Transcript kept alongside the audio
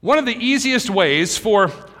One of the easiest ways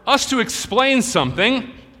for us to explain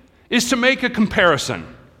something is to make a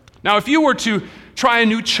comparison. Now, if you were to try a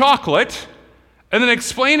new chocolate and then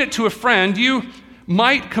explain it to a friend, you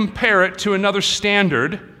might compare it to another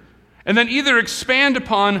standard and then either expand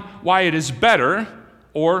upon why it is better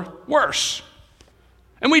or worse.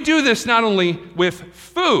 And we do this not only with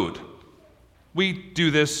food, we do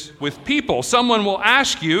this with people. Someone will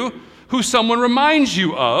ask you who someone reminds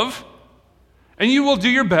you of, and you will do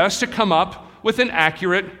your best to come up with an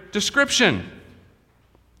accurate description.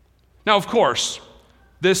 Now, of course,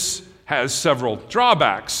 this has several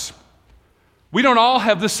drawbacks. We don't all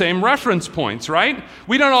have the same reference points, right?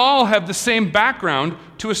 We don't all have the same background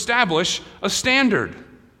to establish a standard.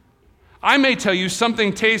 I may tell you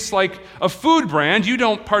something tastes like a food brand you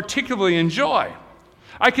don't particularly enjoy.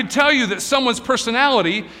 I could tell you that someone's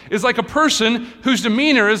personality is like a person whose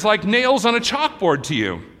demeanor is like nails on a chalkboard to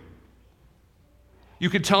you. You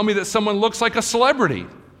could tell me that someone looks like a celebrity,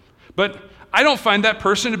 but I don't find that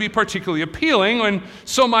person to be particularly appealing, and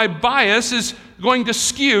so my bias is going to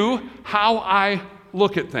skew how I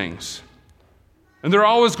look at things. And there are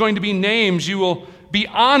always going to be names you will be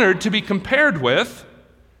honored to be compared with,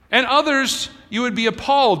 and others you would be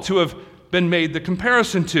appalled to have been made the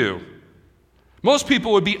comparison to. Most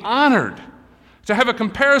people would be honored to have a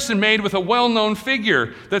comparison made with a well-known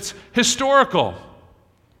figure that's historical.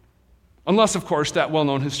 Unless, of course, that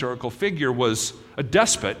well-known historical figure was a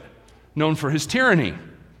despot known for his tyranny.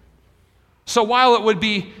 So while it would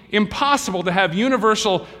be impossible to have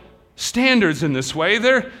universal standards in this way,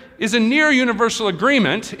 there is a near universal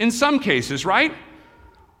agreement in some cases, right?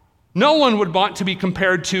 No one would want to be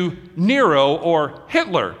compared to Nero or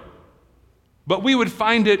Hitler, but we would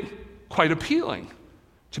find it quite appealing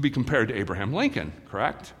to be compared to Abraham Lincoln,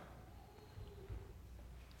 correct?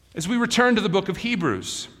 As we return to the book of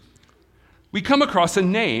Hebrews, we come across a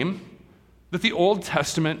name that the Old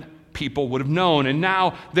Testament people would have known, and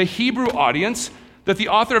now the Hebrew audience that the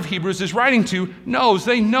author of Hebrews is writing to knows.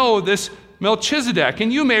 They know this Melchizedek,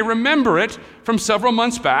 and you may remember it from several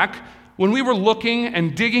months back when we were looking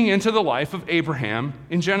and digging into the life of Abraham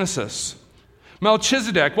in Genesis.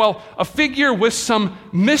 Melchizedek, well, a figure with some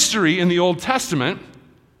mystery in the Old Testament,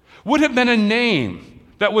 would have been a name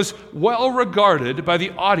that was well regarded by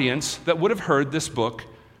the audience that would have heard this book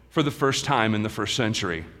for the first time in the first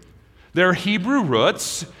century. Their Hebrew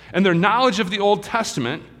roots and their knowledge of the Old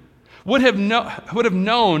Testament would have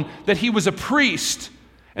known that he was a priest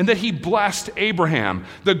and that he blessed Abraham,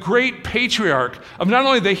 the great patriarch of not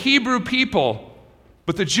only the Hebrew people,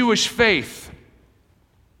 but the Jewish faith.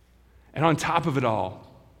 And on top of it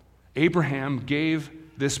all, Abraham gave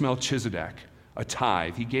this Melchizedek a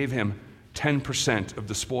tithe. He gave him 10% of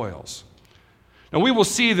the spoils. Now we will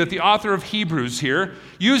see that the author of Hebrews here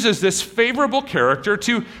uses this favorable character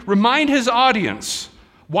to remind his audience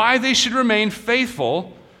why they should remain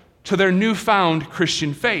faithful to their newfound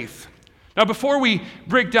Christian faith. Now before we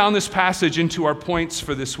break down this passage into our points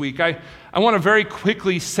for this week, I want to very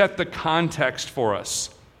quickly set the context for us.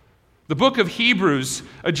 The book of Hebrews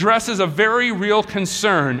addresses a very real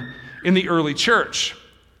concern in the early church.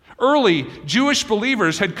 Early Jewish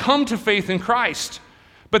believers had come to faith in Christ,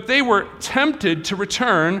 but they were tempted to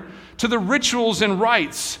return to the rituals and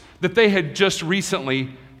rites that they had just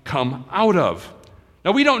recently come out of.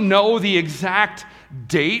 Now, we don't know the exact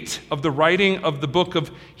date of the writing of the book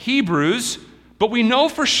of Hebrews, but we know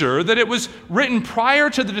for sure that it was written prior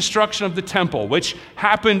to the destruction of the temple, which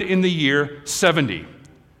happened in the year 70.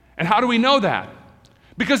 And how do we know that?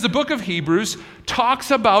 Because the book of Hebrews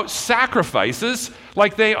talks about sacrifices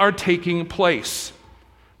like they are taking place.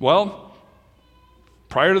 Well,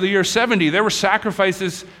 prior to the year 70, there were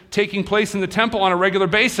sacrifices taking place in the temple on a regular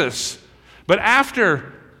basis. But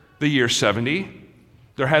after the year 70,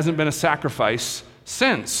 there hasn't been a sacrifice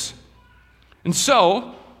since. And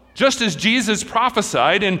so, just as Jesus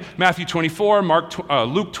prophesied in Matthew 24,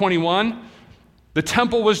 Luke 21, the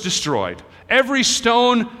temple was destroyed. Every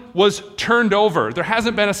stone was turned over. There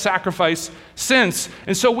hasn't been a sacrifice since.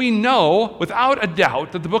 And so we know, without a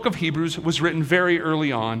doubt, that the book of Hebrews was written very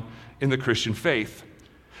early on in the Christian faith.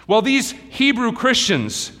 Well, these Hebrew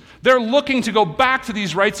Christians, they're looking to go back to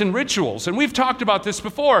these rites and rituals. And we've talked about this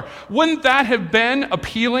before. Wouldn't that have been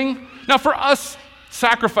appealing? Now, for us,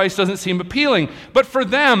 sacrifice doesn't seem appealing. But for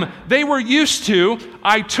them, they were used to,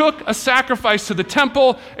 I took a sacrifice to the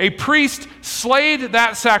temple, a priest slayed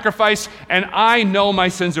that sacrifice, and I know my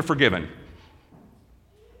sins are forgiven.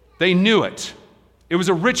 They knew it. It was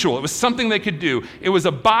a ritual. It was something they could do. It was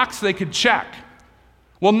a box they could check.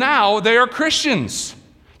 Well, now they are Christians.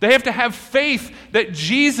 They have to have faith that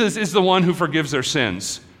Jesus is the one who forgives their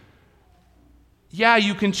sins. yeah,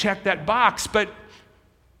 you can check that box, but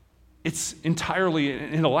it's entirely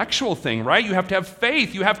an intellectual thing, right? You have to have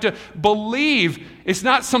faith. You have to believe. It's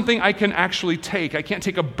not something I can actually take. I can't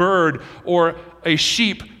take a bird or a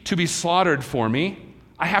sheep to be slaughtered for me.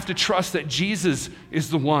 I have to trust that Jesus is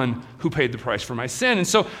the one who paid the price for my sin. And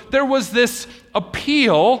so there was this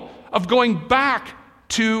appeal of going back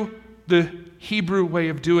to the Hebrew way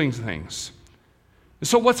of doing things.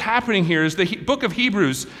 So what's happening here is the book of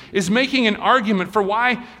Hebrews is making an argument for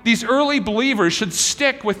why these early believers should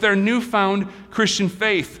stick with their newfound Christian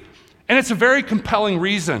faith. And it's a very compelling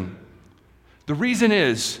reason. The reason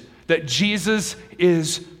is that Jesus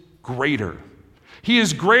is greater. He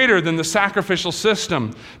is greater than the sacrificial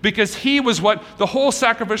system because he was what the whole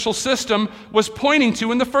sacrificial system was pointing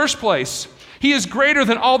to in the first place. He is greater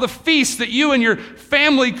than all the feasts that you and your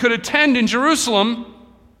family could attend in Jerusalem,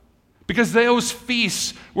 because those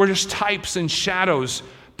feasts were just types and shadows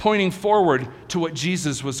pointing forward to what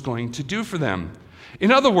Jesus was going to do for them.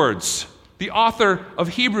 In other words, the author of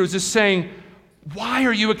Hebrews is saying, why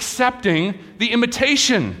are you accepting the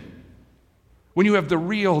imitation when you have the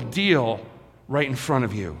real deal right in front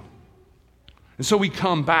of you? And so we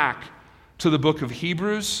come back to the book of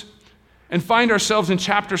Hebrews and find ourselves in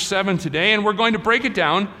chapter 7 today, and we're going to break it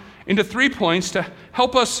down into 3 points to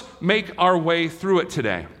help us make our way through it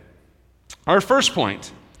today. Our first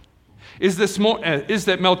point is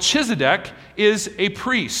that Melchizedek is a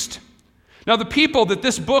priest. Now, the people that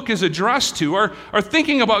this book is addressed to are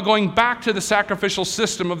thinking about going back to the sacrificial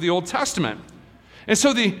system of the Old Testament. And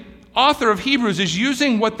so the author of Hebrews is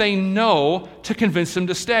using what they know to convince them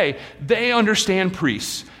to stay. They understand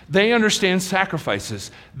priests. They understand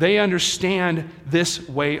sacrifices. They understand this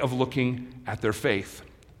way of looking at their faith.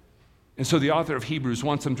 And so the author of Hebrews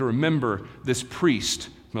wants them to remember this priest,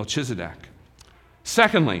 Melchizedek.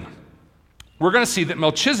 Secondly, we're going to see that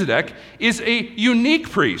Melchizedek is a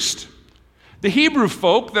unique priest. The Hebrew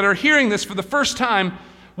folk that are hearing this for the first time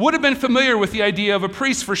would have been familiar with the idea of a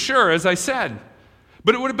priest for sure, as I said.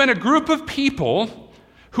 But it would have been a group of people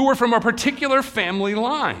who were from a particular family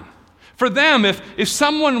line. For them, if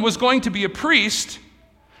someone was going to be a priest,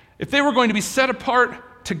 if they were going to be set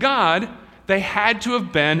apart to God, they had to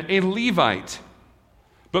have been a Levite.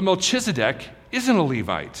 But Melchizedek isn't a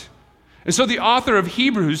Levite. And so the author of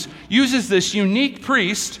Hebrews uses this unique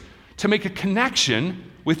priest to make a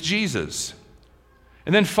connection with Jesus.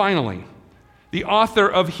 And then finally, the author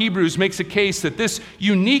of Hebrews makes a case that this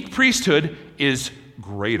unique priesthood is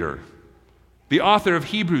greater. The author of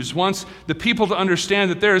Hebrews wants the people to understand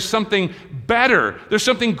that there is something better, there's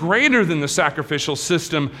something greater than the sacrificial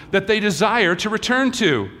system that they desire to return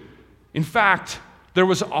to. In fact, there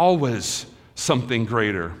was always something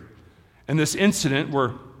greater. And this incident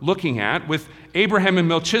we're looking at with Abraham and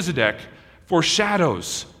Melchizedek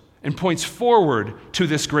foreshadows and points forward to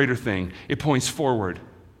this greater thing. It points forward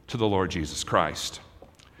to the Lord Jesus Christ.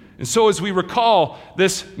 And so as we recall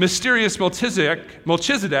this mysterious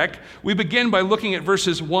Melchizedek, we begin by looking at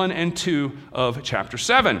verses 1 and 2 of chapter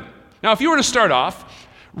 7. Now, if you were to start off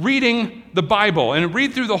reading the Bible and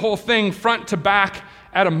read through the whole thing front to back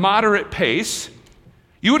at a moderate pace,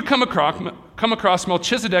 you would come across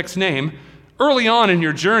Melchizedek's name early on in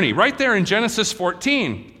your journey, right there in Genesis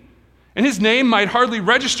 14. And his name might hardly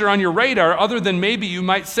register on your radar other than maybe you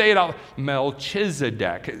might say it out,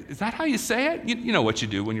 Melchizedek. Is that how you say it? You know what you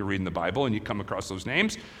do when you're reading the Bible and you come across those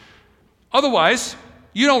names. Otherwise,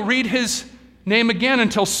 you don't read his name again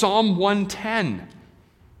until Psalm 110.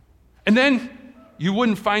 And then you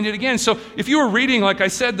wouldn't find it again. So if you were reading, like I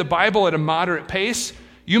said, the Bible at a moderate pace,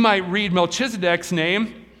 you might read Melchizedek's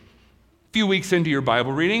name a few weeks into your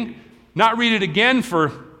Bible reading, not read it again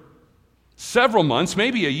for several months,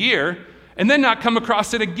 maybe a year, and then not come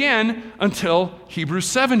across it again until Hebrews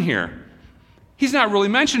 7 here. He's not really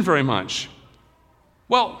mentioned very much.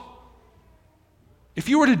 Well, if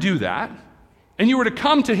you were to do that, and you were to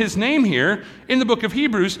come to his name here in the book of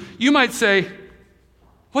Hebrews, you might say,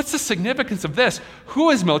 what's the significance of this? Who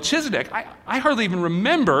is Melchizedek? I hardly even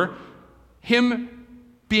remember him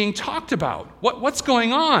being talked about. What's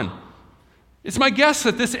going on? It's my guess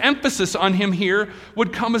that this emphasis on him here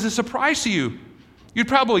would come as a surprise to you. You'd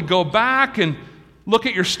probably go back and look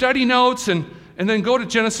at your study notes and then go to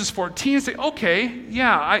Genesis 14 and say, okay,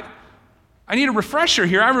 yeah, I need a refresher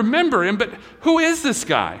here. I remember him, but who is this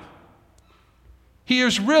guy? He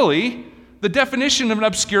is really the definition of an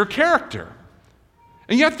obscure character.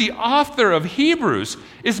 And yet the author of Hebrews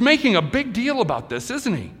is making a big deal about this,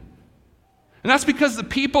 isn't he? And that's because the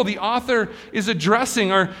people the author is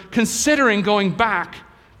addressing are considering going back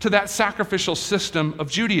to that sacrificial system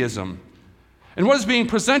of Judaism. And what is being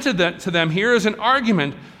presented to them here is an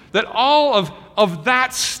argument that all of of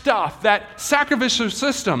that stuff, that sacrificial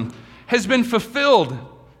system, has been fulfilled,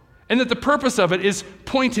 and that the purpose of it is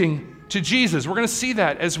pointing to Jesus. We're going to see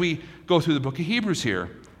that as we go through the book of Hebrews here.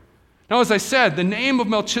 Now, as I said, the name of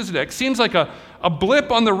Melchizedek seems like a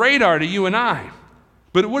blip on the radar to you and I,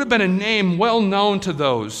 but it would have been a name well known to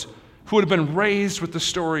those who would have been raised with the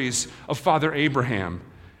stories of Father Abraham.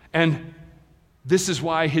 And this is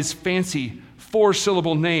why his fancy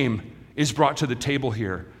 4-syllable name is brought to the table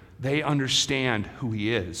here. They understand who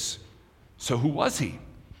he is. So who was he?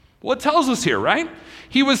 Well, it tells us here, right?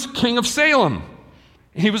 He was king of Salem.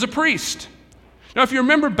 He was a priest. Now, if you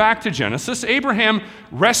remember back to Genesis, Abraham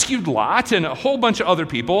rescued Lot and a whole bunch of other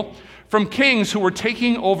people from kings who were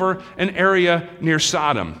taking over an area near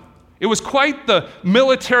Sodom. It was quite the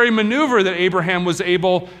military maneuver that Abraham was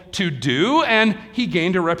able to do, and he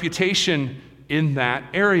gained a reputation in that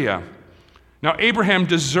area. Now, Abraham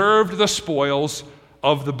deserved the spoils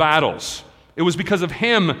of the battles. It was because of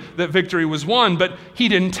him that victory was won, but he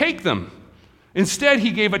didn't take them. Instead,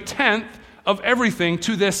 he gave 1/10 of everything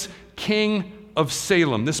to this king of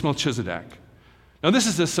Salem, this Melchizedek. Now, this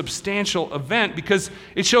is a substantial event because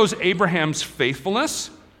it shows Abraham's faithfulness.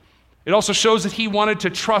 It also shows that he wanted to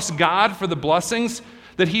trust God for the blessings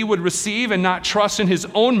that he would receive and not trust in his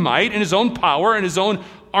own might and his own power and his own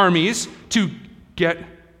armies to get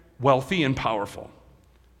wealthy and powerful.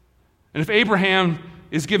 And if Abraham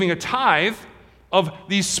is giving a tithe of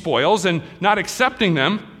these spoils and not accepting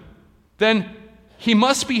them, then he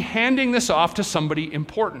must be handing this off to somebody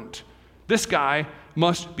important. This guy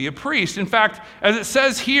must be a priest. In fact, as it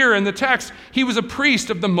says here in the text, he was a priest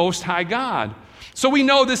of the Most High God. So we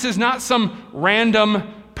know this is not some random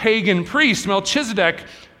pagan priest. Melchizedek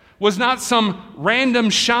was not some random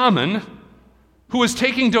shaman who was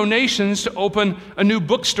taking donations to open a new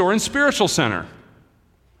bookstore and spiritual center.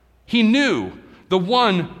 He knew the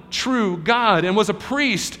one true God and was a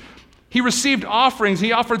priest. He received offerings.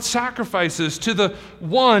 He offered sacrifices to the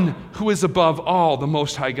one who is above all, the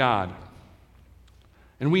Most High God.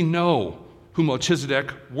 And we know who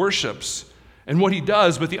Melchizedek worships and what he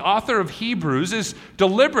does, but the author of Hebrews is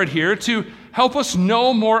deliberate here to help us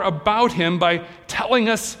know more about him by telling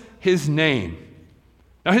us his name.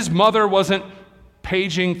 Now, his mother wasn't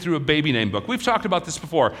paging through a baby name book. We've talked about this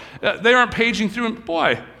before. They aren't paging through, and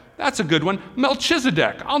boy, that's a good one.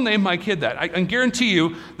 Melchizedek. I'll name my kid that. I can guarantee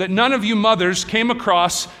you that none of you mothers came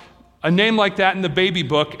across a name like that in the baby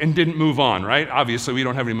book and didn't move on, right? Obviously, we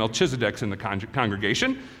don't have any Melchizedeks in the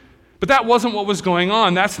congregation. But that wasn't what was going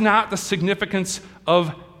on. That's not the significance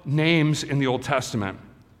of names in the Old Testament.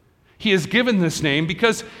 He is given this name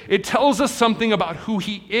because it tells us something about who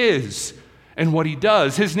he is and what he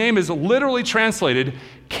does. His name is literally translated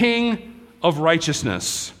King of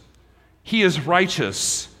Righteousness. He is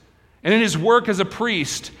righteous. And in his work as a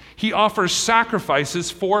priest, he offers sacrifices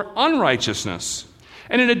for unrighteousness.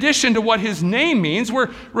 And in addition to what his name means, we're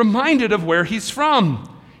reminded of where he's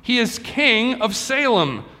from. He is King of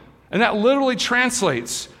Salem. And that literally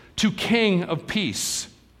translates to King of Peace.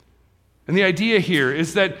 And the idea here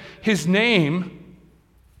is that his name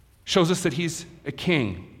shows us that he's a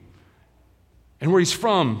king. And where he's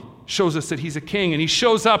from shows us that he's a king. And he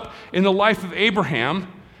shows up in the life of Abraham,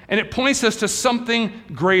 and it points us to something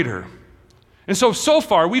greater. And so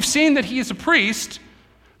far, we've seen that he is a priest,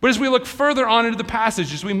 but as we look further on into the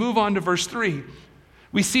passage, as we move on to verse 3,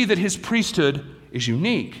 we see that his priesthood is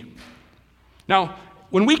unique. Now,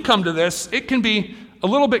 when we come to this, it can be a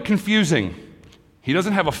little bit confusing. He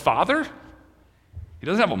doesn't have a father. He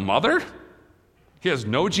doesn't have a mother. He has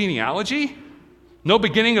no genealogy, no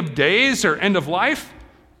beginning of days or end of life.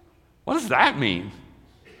 What does that mean?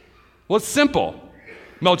 Well, it's simple.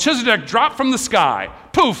 Melchizedek dropped from the sky.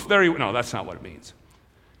 Poof, there he went. No, that's not what it means.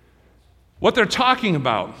 What they're talking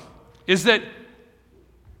about is that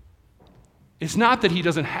it's not that he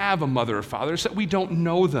doesn't have a mother or father, it's that we don't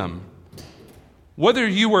know them. Whether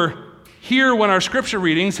you were here when our scripture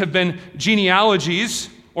readings have been genealogies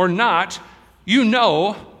or not, you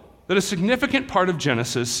know that a significant part of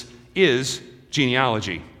Genesis is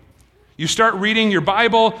genealogy. You start reading your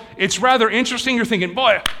Bible, it's rather interesting. You're thinking,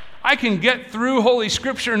 boy, I can get through Holy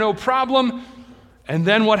Scripture no problem. And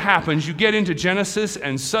then what happens? You get into Genesis,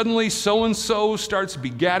 and suddenly so-and-so starts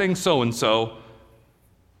begatting so-and-so,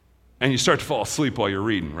 and you start to fall asleep while you're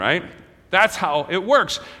reading, right? That's how it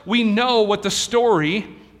works. We know what the story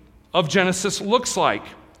of Genesis looks like.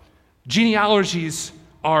 Genealogies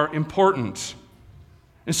are important.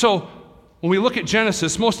 And so when we look at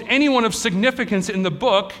Genesis, most anyone of significance in the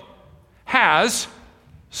book has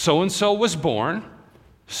so-and-so was born,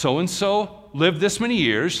 so-and-so lived this many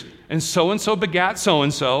years, and so begat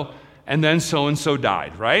so-and-so, and then so-and-so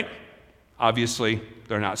died, right? Obviously,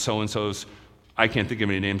 they're not so-and-sos. I can't think of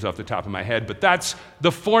any names off the top of my head, but that's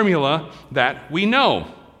the formula that we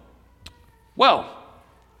know. Well,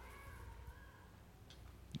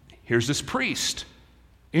 here's this priest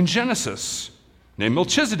in Genesis named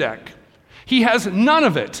Melchizedek. He has none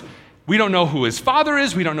of it. We don't know who his father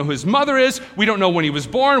is. We don't know who his mother is. We don't know when he was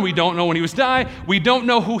born. We don't know when he was died. We don't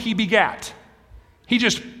know who he begat. He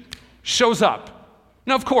just shows up.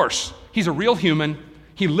 Now, of course, he's a real human.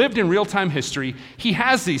 He lived in real-time history. He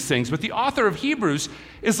has these things. But the author of Hebrews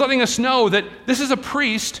is letting us know that this is a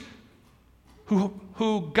priest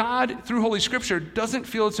who God, through Holy Scripture, doesn't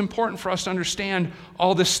feel it's important for us to understand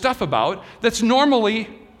all this stuff about that's normally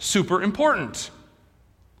super important.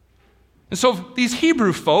 And so these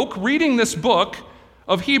Hebrew folk reading this book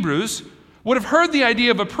of Hebrews would have heard the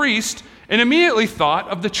idea of a priest and immediately thought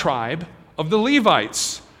of the tribe of the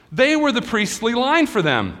Levites. They were the priestly line for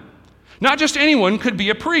them. Not just anyone could be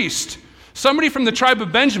a priest. Somebody from the tribe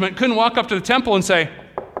of Benjamin couldn't walk up to the temple and say,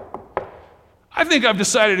 I think I've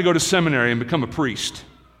decided to go to seminary and become a priest.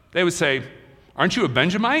 They would say, aren't you a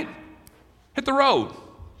Benjamite? Hit the road.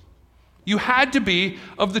 You had to be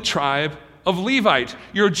of the tribe of Levite.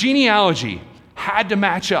 Your genealogy had to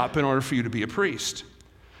match up in order for you to be a priest.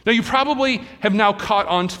 Now, you probably have now caught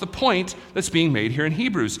on to the point that's being made here in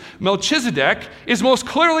Hebrews. Melchizedek is most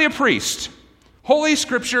clearly a priest. Holy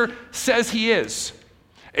Scripture says he is.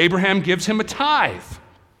 Abraham gives him a tithe.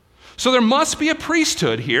 So there must be a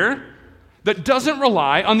priesthood here that doesn't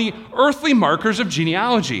rely on the earthly markers of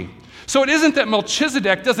genealogy. So it isn't that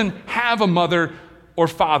Melchizedek doesn't have a mother or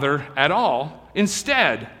father at all.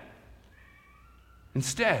 Instead,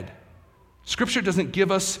 Scripture doesn't give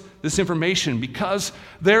us this information because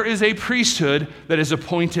there is a priesthood that is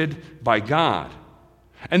appointed by God.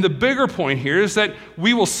 And the bigger point here is that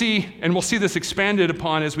we will see, and we'll see this expanded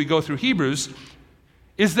upon as we go through Hebrews,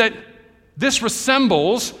 is that this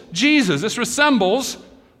resembles Jesus. This resembles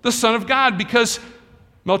the Son of God, because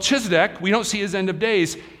Melchizedek, we don't see his end of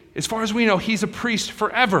days. As far as we know, he's a priest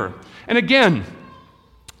forever. And again,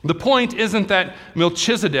 the point isn't that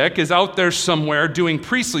Melchizedek is out there somewhere doing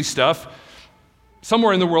priestly stuff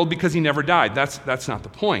somewhere in the world because he never died. That's not the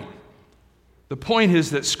point. The point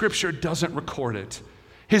is that Scripture doesn't record it.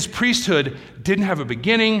 His priesthood didn't have a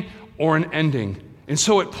beginning or an ending. And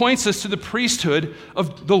so it points us to the priesthood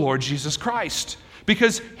of the Lord Jesus Christ,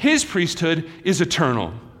 because his priesthood is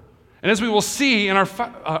eternal. And as we will see in our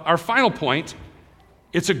final point,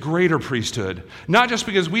 it's a greater priesthood. Not just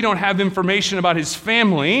because we don't have information about his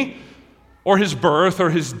family or his birth or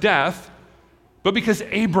his death, but because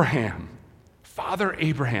Abraham, Father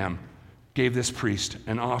Abraham, gave this priest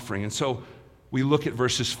an offering. And so we look at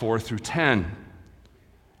verses 4 through 10.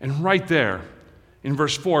 And right there, in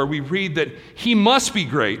verse 4, we read that he must be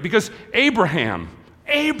great because Abraham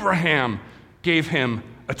gave him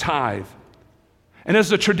a tithe. And as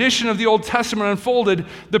the tradition of the Old Testament unfolded,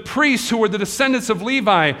 the priests who were the descendants of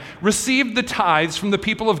Levi received the tithes from the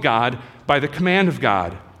people of God by the command of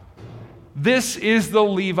God. This is the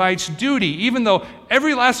Levites' duty. Even though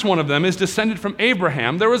every last one of them is descended from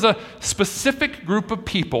Abraham, there was a specific group of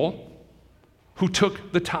people who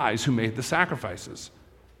took the tithes, who made the sacrifices.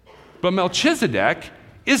 But Melchizedek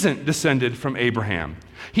isn't descended from Abraham.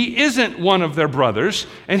 He isn't one of their brothers,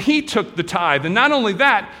 and he took the tithe. And not only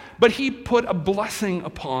that, but he put a blessing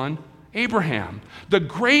upon Abraham. The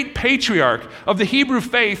great patriarch of the Hebrew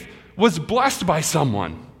faith was blessed by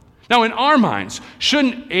someone. Now, in our minds,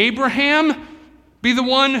 shouldn't Abraham be the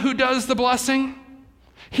one who does the blessing?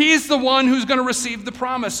 He's the one who's going to receive the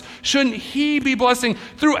promise. Shouldn't he be blessing?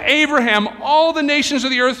 Through Abraham, all the nations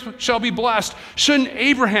of the earth shall be blessed. Shouldn't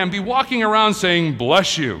Abraham be walking around saying,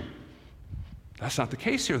 bless you? That's not the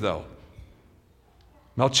case here, though.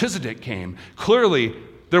 Melchizedek came. Clearly,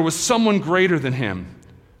 there was someone greater than him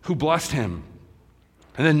who blessed him.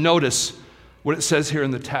 And then notice what it says here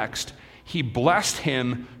in the text. He blessed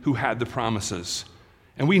him who had the promises.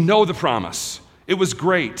 And we know the promise. It was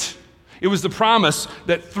great. It was the promise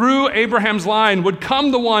that through Abraham's line would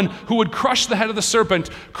come the one who would crush the head of the serpent.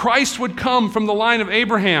 Christ would come from the line of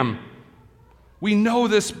Abraham. We know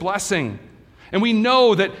this blessing. And we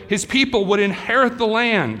know that his people would inherit the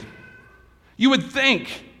land. You would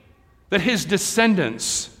think that his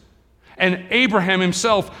descendants and Abraham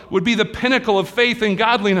himself would be the pinnacle of faith and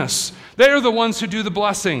godliness. They're the ones who do the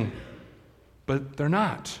blessing. But they're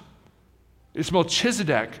not. It's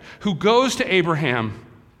Melchizedek who goes to Abraham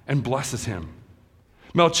and blesses him.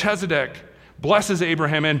 Melchizedek blesses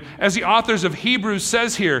Abraham, and as the authors of Hebrews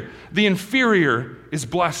says here, the inferior is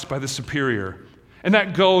blessed by the superior. And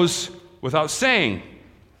that goes without saying.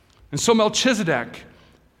 And so Melchizedek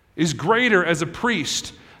is greater as a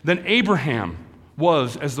priest, than Abraham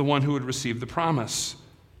was as the one who would receive the promise.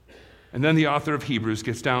 And then the author of Hebrews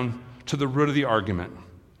gets down to the root of the argument.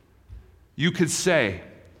 You could say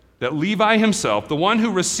that Levi himself, the one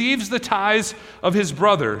who receives the tithes of his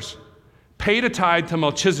brothers, paid a tithe to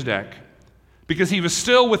Melchizedek because he was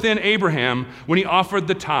still within Abraham when he offered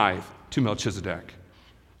the tithe to Melchizedek.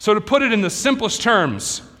 So to put it in the simplest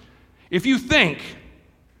terms, if you think,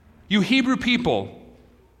 you Hebrew people,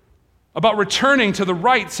 about returning to the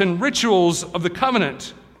rites and rituals of the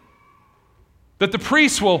covenant, that the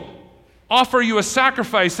priests will offer you a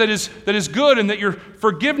sacrifice that is good and that your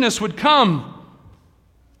forgiveness would come,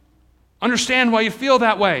 understand why you feel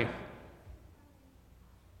that way.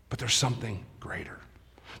 But there's something greater.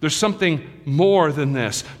 There's something more than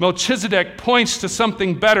this. Melchizedek points to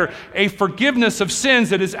something better, a forgiveness of sins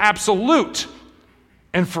that is absolute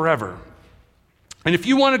and forever. And if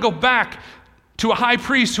you want to go back to a high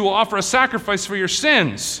priest who will offer a sacrifice for your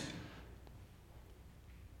sins,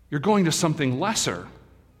 you're going to something lesser.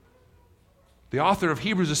 The author of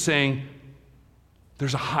Hebrews is saying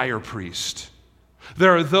there's a higher priest.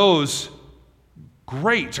 There are those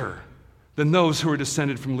greater than those who are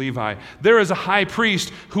descended from Levi. There is a high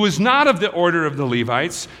priest who is not of the order of the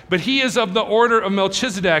Levites, but he is of the order of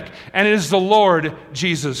Melchizedek, and it is the Lord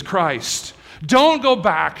Jesus Christ. Don't go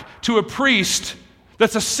back to a priest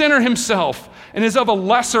that's a sinner himself and is of a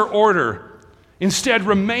lesser order. Instead,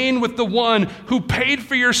 remain with the one who paid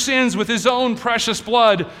for your sins with his own precious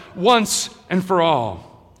blood once and for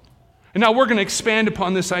all. And now we're going to expand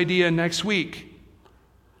upon this idea next week.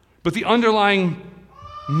 But the underlying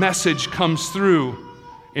message comes through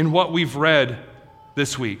in what we've read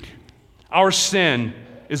this week. Our sin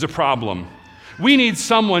is a problem. We need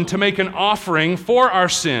someone to make an offering for our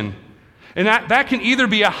sin. And that can either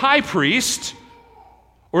be a high priest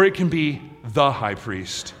or it can be the high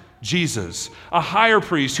priest, Jesus, a higher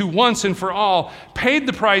priest who once and for all paid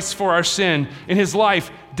the price for our sin in his life,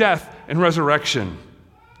 death, and resurrection.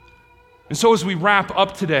 And so as we wrap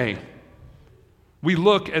up today, we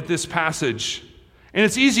look at this passage, and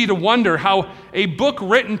it's easy to wonder how a book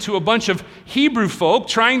written to a bunch of Hebrew folk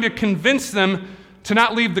trying to convince them to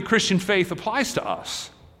not leave the Christian faith applies to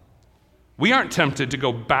us. We aren't tempted to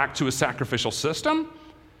go back to a sacrificial system.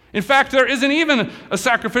 In fact, there isn't even a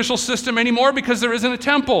sacrificial system anymore because there isn't a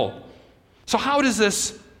temple. So how does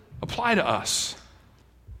this apply to us?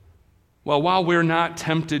 Well, while we're not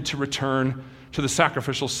tempted to return to the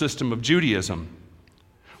sacrificial system of Judaism,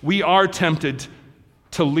 we are tempted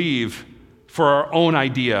to leave for our own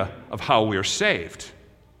idea of how we're saved.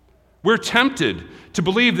 We're tempted to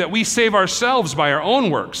believe that we save ourselves by our own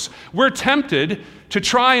works. We're tempted to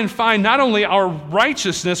try and find not only our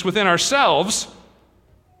righteousness within ourselves,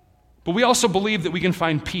 but we also believe that we can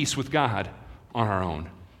find peace with God on our own.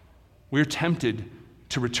 We're tempted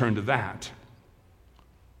to return to that.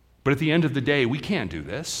 But at the end of the day, we can't do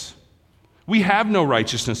this. We have no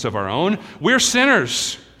righteousness of our own. We're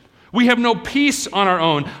sinners. We have no peace on our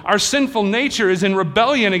own. Our sinful nature is in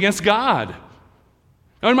rebellion against God.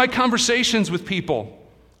 Now, in my conversations with people,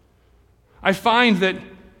 I find that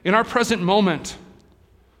in our present moment,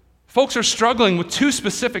 folks are struggling with two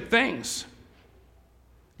specific things.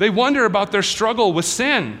 They wonder about their struggle with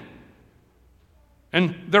sin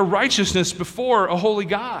and their righteousness before a holy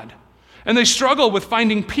God. And they struggle with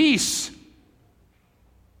finding peace.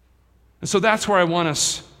 And so that's where I want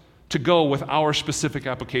us to go with our specific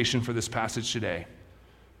application for this passage today.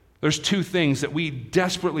 There's two things that we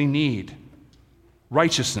desperately need: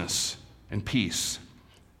 righteousness and peace.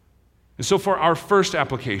 And so for our first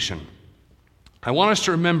application, I want us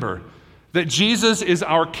to remember that Jesus is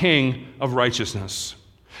our King of righteousness.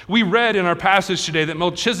 We read in our passage today that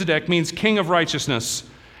Melchizedek means King of righteousness,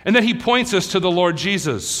 and that he points us to the Lord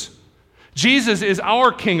Jesus. Jesus is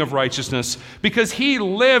our King of righteousness because he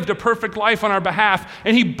lived a perfect life on our behalf,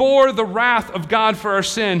 and he bore the wrath of God for our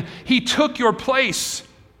sin. He took your place.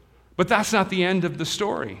 But that's not the end of the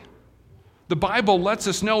story. The Bible lets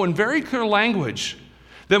us know in very clear language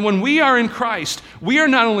that when we are in Christ, we are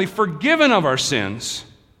not only forgiven of our sins,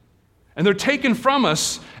 and they're taken from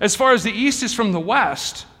us as far as the east is from the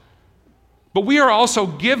west, but we are also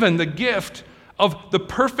given the gift of the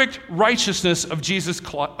perfect righteousness of Jesus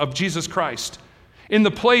Christ in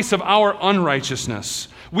the place of our unrighteousness.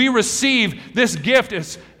 We receive this gift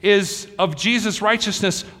is of Jesus'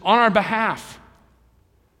 righteousness on our behalf.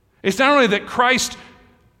 It's not only that Christ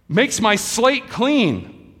makes my slate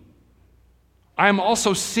clean, I am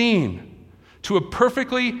also seen to have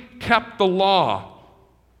perfectly kept the law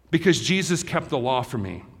because Jesus kept the law for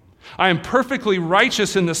me. I am perfectly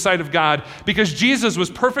righteous in the sight of God because Jesus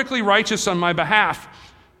was perfectly righteous on my behalf.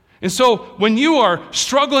 And so when you are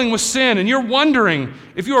struggling with sin and you're wondering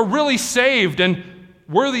if you are really saved and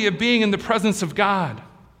worthy of being in the presence of God,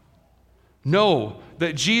 know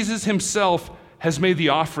that Jesus himself has made the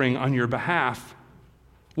offering on your behalf.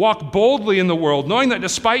 Walk boldly in the world, knowing that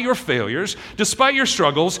despite your failures, despite your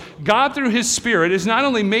struggles, God through his Spirit is not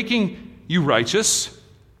only making you righteous,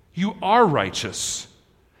 you are righteous,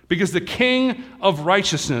 because the King of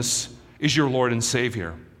righteousness is your Lord and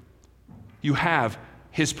Savior. You have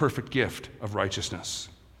his perfect gift of righteousness.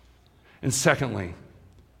 And secondly,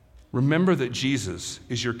 remember that Jesus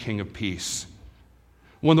is your King of peace.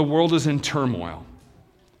 When the world is in turmoil,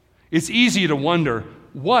 it's easy to wonder,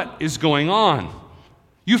 what is going on?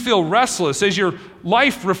 You feel restless as your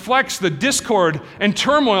life reflects the discord and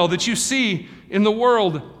turmoil that you see in the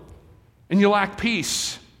world, and you lack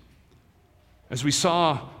peace. As we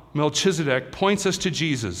saw, Melchizedek points us to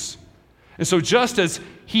Jesus. And so just as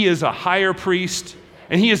he is a higher priest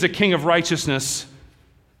and he is a king of righteousness,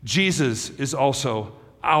 Jesus is also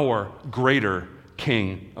our greater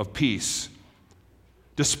king of peace.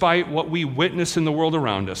 Despite what we witness in the world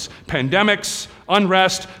around us, pandemics,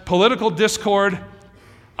 unrest, political discord,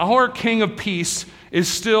 our King of peace is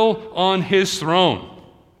still on his throne.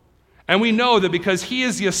 And we know that because he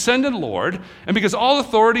is the ascended Lord, and because all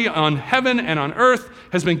authority on heaven and on earth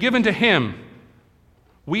has been given to him,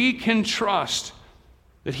 we can trust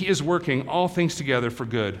that he is working all things together for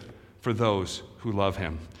good for those who love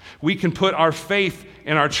him. We can put our faith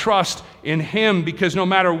and our trust in him because no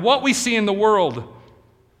matter what we see in the world,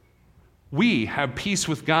 we have peace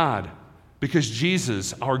with God because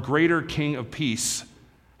Jesus, our greater King of peace,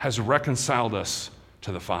 has reconciled us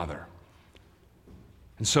to the Father.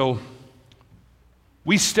 And so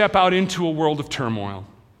we step out into a world of turmoil,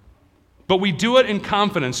 but we do it in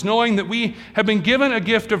confidence, knowing that we have been given a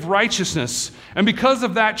gift of righteousness, and because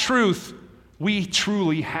of that truth, we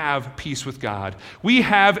truly have peace with God. We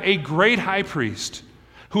have a great high priest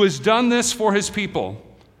who has done this for his people,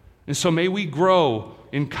 and so may we grow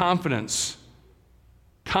in confidence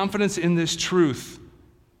in this truth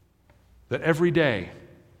that every day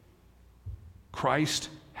Christ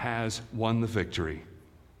has won the victory.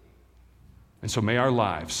 And so may our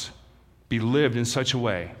lives be lived in such a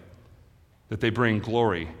way that they bring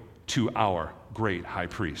glory to our great high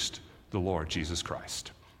priest, the Lord Jesus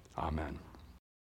Christ. Amen.